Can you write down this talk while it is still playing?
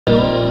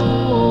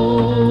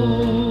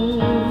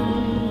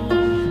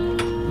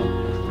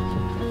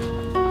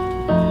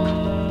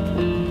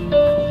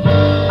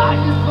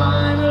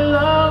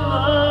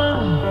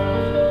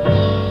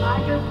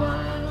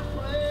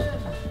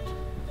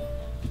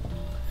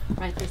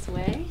Right this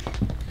way.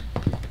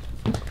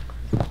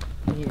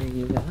 Here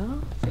you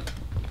go.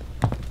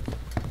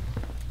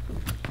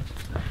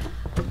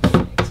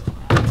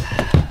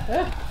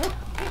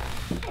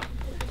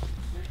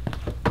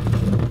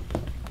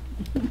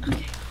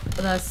 Okay.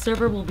 The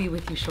server will be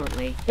with you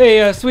shortly.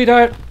 Hey,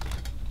 sweetheart.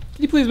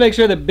 Can you please make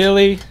sure that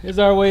Billy is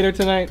our waiter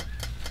tonight?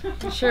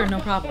 Sure,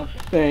 no problem.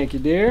 Thank you,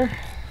 dear.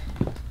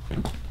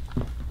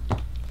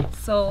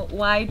 So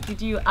why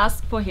did you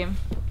ask for him?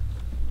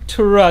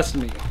 Trust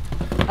me.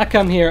 I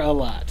come here a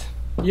lot.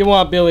 You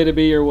want Billy to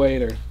be your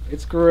waiter.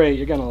 It's great.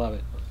 You're gonna love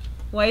it.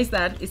 Why is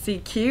that? Is he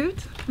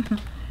cute?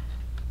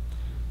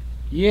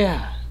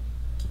 Yeah.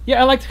 Yeah,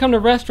 I like to come to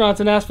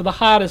restaurants and ask for the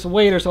hottest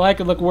waiter so I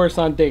could look worse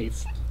on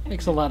dates.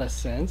 Makes a lot of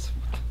sense.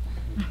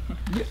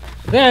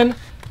 Then,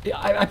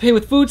 I pay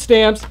with food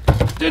stamps,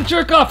 then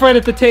jerk off right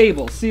at the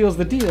table. Seals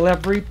the deal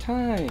every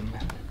time.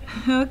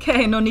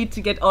 Okay, no need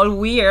to get all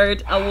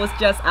weird. I was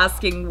just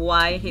asking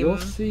why him. You'll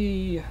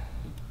see.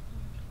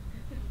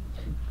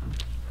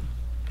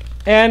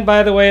 And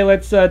by the way,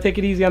 let's take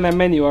it easy on that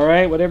menu, all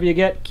right? Whatever you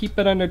get, keep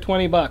it under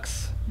 20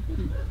 bucks.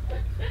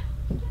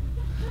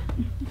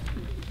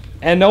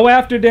 And no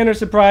after dinner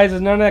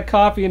surprises, none of that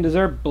coffee and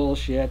dessert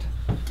bullshit.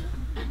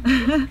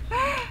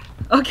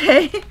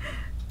 Okay.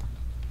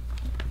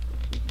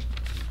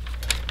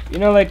 You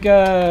know, like,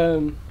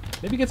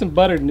 maybe get some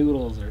buttered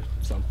noodles or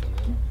something.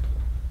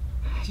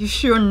 You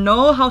sure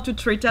know how to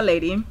treat a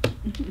lady.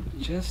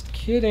 Just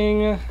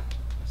kidding.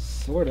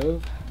 Sort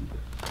of.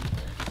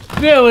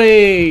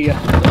 Billy!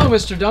 Hello,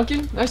 Mr.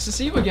 Duncan. Nice to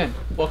see you again.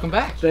 Welcome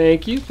back.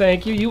 Thank you,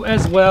 thank you. You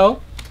as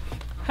well.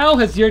 How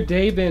has your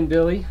day been,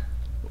 Billy?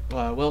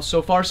 Well,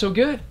 so far so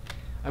good.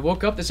 I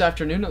woke up this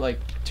afternoon at like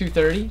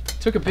 2:30,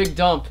 took a big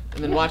dump,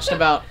 and then watched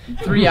about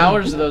 3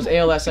 hours of those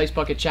ALS Ice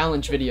Bucket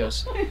Challenge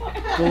videos.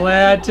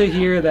 Glad to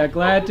hear that,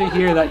 glad to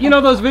hear that. You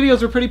know, those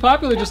videos were pretty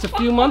popular just a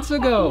few months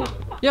ago.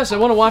 Yes, I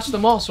want to watch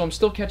them all, so I'm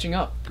still catching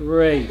up.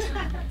 Great.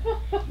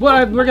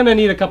 Well, we're going to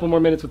need a couple more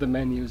minutes with the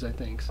menus, I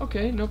think. So.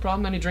 Okay, no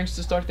problem. Any drinks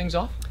to start things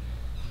off?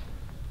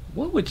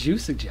 What would you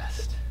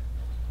suggest?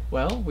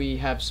 Well, we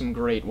have some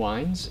great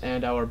wines,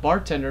 and our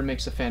bartender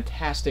makes a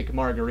fantastic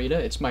margarita.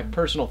 It's my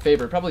personal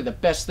favorite, probably the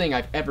best thing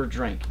I've ever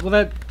drank. Well,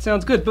 that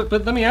sounds good, but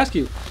let me ask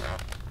you,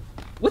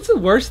 what's the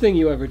worst thing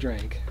you ever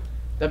drank?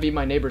 That'd be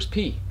my neighbor's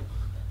pee.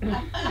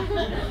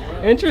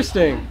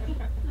 Interesting.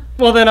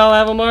 Well, then I'll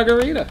have a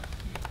margarita.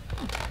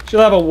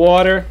 She'll have a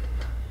water.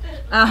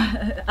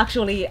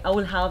 Actually, I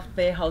will have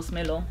the house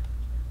mellow.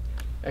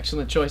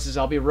 Excellent choices.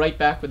 I'll be right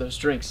back with those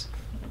drinks.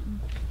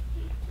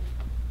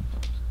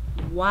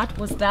 What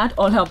was that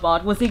all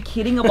about? Was he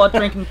kidding about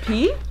drinking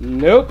pee?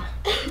 Nope.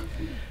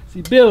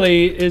 See,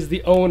 Billy is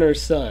the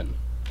owner's son.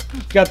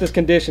 He's got this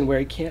condition where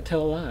he can't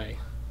tell a lie.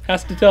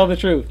 Has to tell the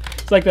truth.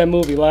 It's like that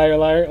movie, Liar,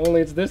 Liar,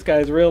 only it's this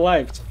guy's real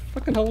life. It's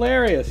fucking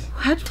hilarious.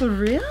 What, for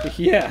real?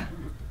 Yeah.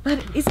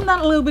 But isn't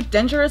that a little bit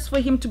dangerous for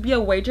him to be a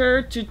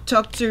waiter, to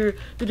talk to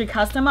the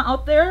customer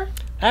out there?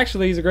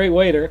 Actually, he's a great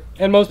waiter,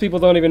 and most people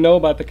don't even know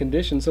about the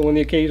condition, so when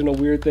the occasional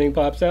weird thing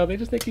pops out, they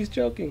just think he's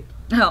joking.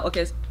 Oh,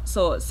 okay.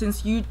 So,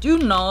 since you do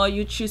know,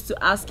 you choose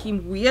to ask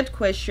him weird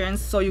questions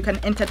so you can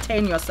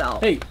entertain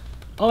yourself. Hey,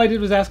 all I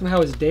did was ask him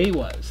how his day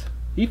was.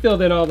 He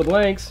filled in all the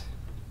blanks.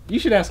 You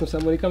should ask him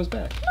something when he comes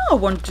back. No, I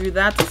won't do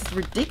that. This is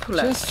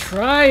ridiculous. Just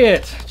try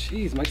it.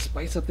 Jeez, might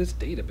spice up this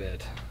date a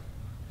bit.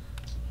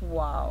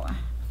 Wow.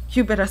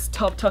 You better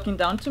stop talking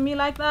down to me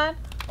like that,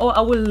 or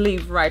I will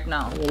leave right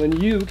now. Well, then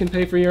you can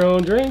pay for your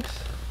own drinks.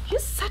 You're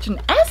such an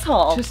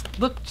asshole. Just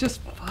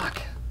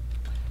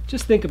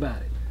think about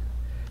it.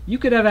 You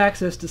could have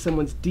access to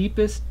someone's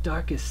deepest,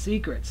 darkest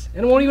secrets,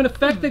 and it won't even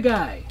affect the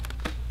guy.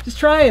 Just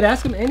try it.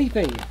 Ask him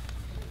anything.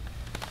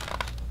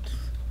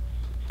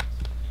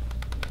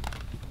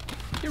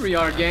 Here we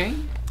are,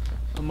 gang.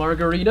 A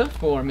margarita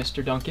for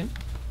Mr. Duncan.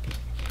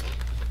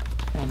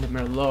 And a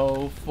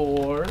Merlot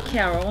for...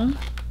 Carol.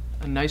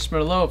 A nice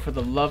Merlot for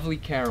the lovely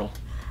Carol.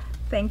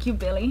 Thank you,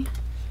 Billy.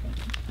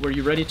 Were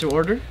you ready to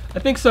order? I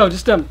think so.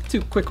 Just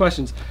two quick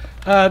questions.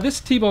 This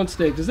T-bone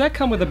steak, does that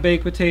come with a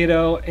baked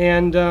potato?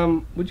 And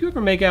would you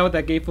ever make out with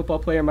that gay football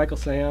player, Michael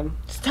Sam?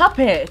 Stop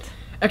it.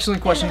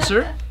 Excellent question,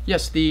 sir.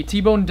 Yes, the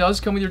T-bone does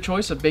come with your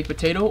choice of baked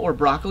potato or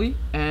broccoli,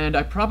 and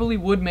I probably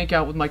would make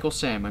out with Michael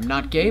Sam. I'm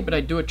not gay, but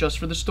I'd do it just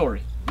for the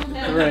story.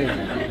 Great.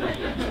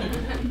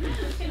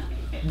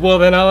 Well,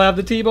 then I'll have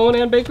the T-bone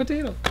and baked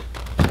potato.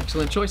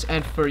 Excellent choice.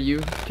 And for you,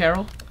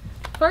 Carol?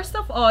 First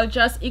of all,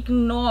 just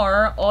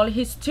ignore all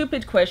his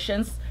stupid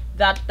questions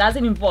that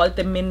doesn't involve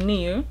the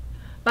menu.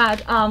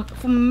 But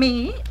for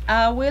me,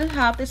 I will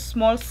have the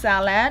small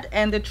salad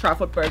and the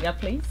truffle burger,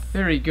 please.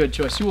 Very good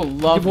choice. You will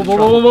love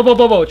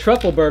Whoa,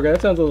 truffle burger.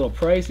 That sounds a little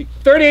pricey.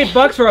 38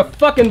 bucks for a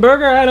fucking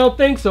burger? I don't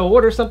think so.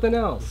 Order something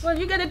else. Well,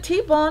 you get a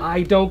T-bone.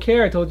 I don't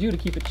care. I told you to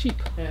keep it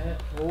cheap.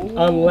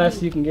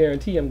 Unless you can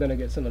guarantee I'm gonna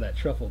get some of that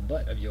truffle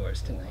butt of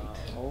yours tonight.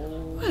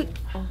 Wait,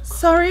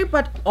 sorry,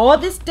 but all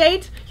this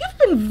date, you've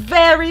been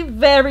very,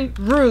 very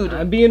rude.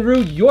 I'm being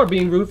rude. You're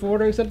being rude for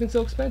ordering something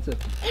so expensive.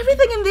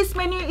 Everything mean this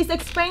menu is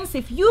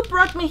expensive. You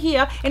brought me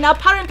here, and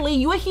apparently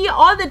you are here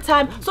all the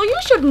time, so you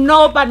should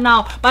know by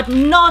now. But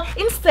no,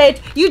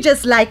 instead, you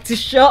just like to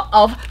show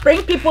off,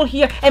 bring people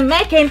here, and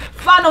making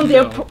fun on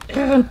their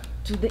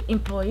to the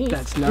employees.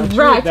 That's not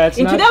right true. That's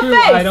into not their true.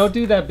 face. I don't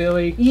do that,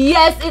 Billy.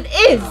 Yes, it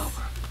is. Oh,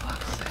 for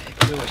fuck's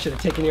sake. I knew I should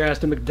have taken your ass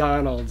to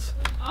McDonald's.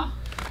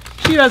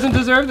 She doesn't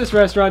deserve this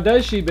restaurant,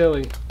 does she,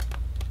 Billy?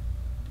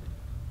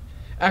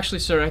 Actually,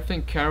 sir, I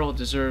think Carol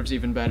deserves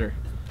even better.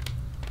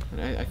 And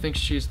I think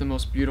she's the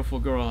most beautiful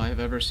girl I have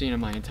ever seen in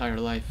my entire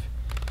life.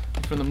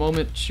 And from the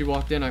moment she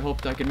walked in, I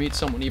hoped I could meet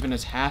someone even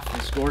as half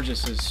as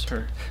gorgeous as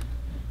her.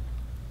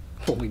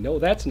 Well, we know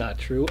that's not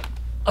true.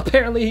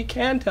 Apparently he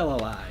can tell a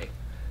lie.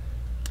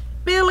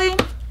 Billy,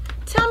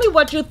 tell me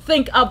what you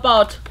think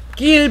about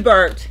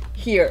Gilbert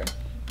here.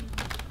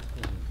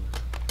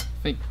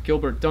 I think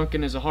Gilbert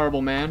Duncan is a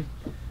horrible man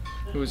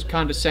who is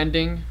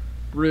condescending,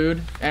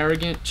 rude,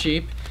 arrogant,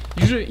 cheap.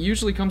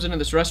 Usually comes into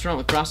this restaurant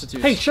with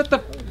prostitutes. Hey, shut the...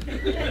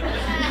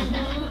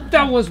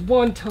 That was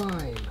one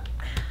time.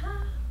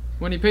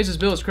 When he pays his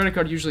bill, his credit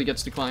card usually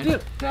gets declined.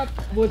 Dude,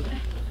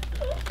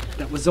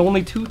 that was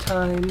only 2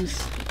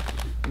 times.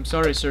 I'm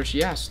sorry, sir,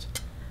 she asked.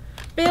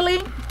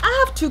 Billy,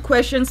 I have 2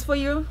 questions for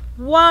you.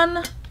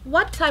 1,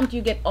 what time do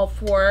you get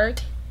off work?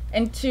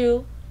 And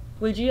 2,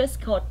 will you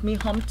escort me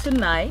home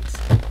tonight?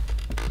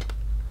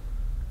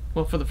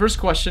 Well, for the first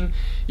question,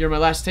 you're my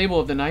last table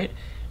of the night.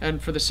 And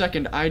for the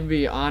second, I'd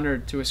be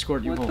honored to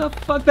escort you home. What the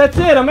fuck? That's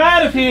it. I'm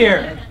out of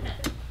here.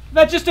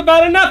 That's just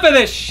about enough of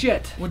this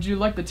shit. Would you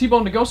like the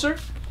T-bone to go, sir?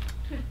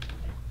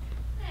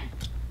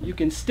 You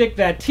can stick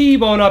that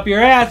T-bone up your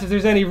ass if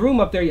there's any room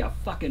up there, you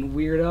fucking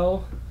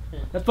weirdo.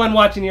 Have fun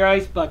watching your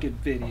ice bucket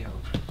video.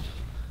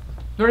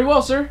 Very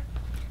well, sir.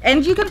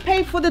 And you can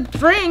pay for the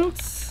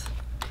drinks.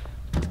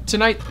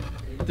 Tonight,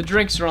 the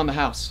drinks are on the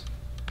house.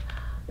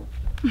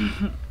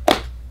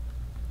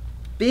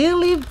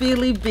 Billy,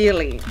 Billy,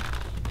 Billy.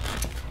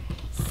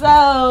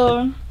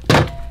 So,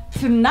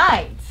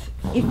 tonight,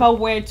 if I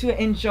were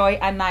to enjoy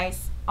a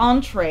nice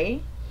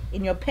entree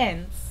in your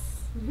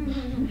pants,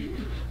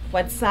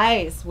 what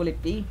size will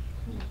it be?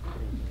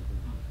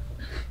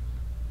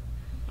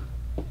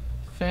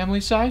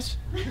 Family size?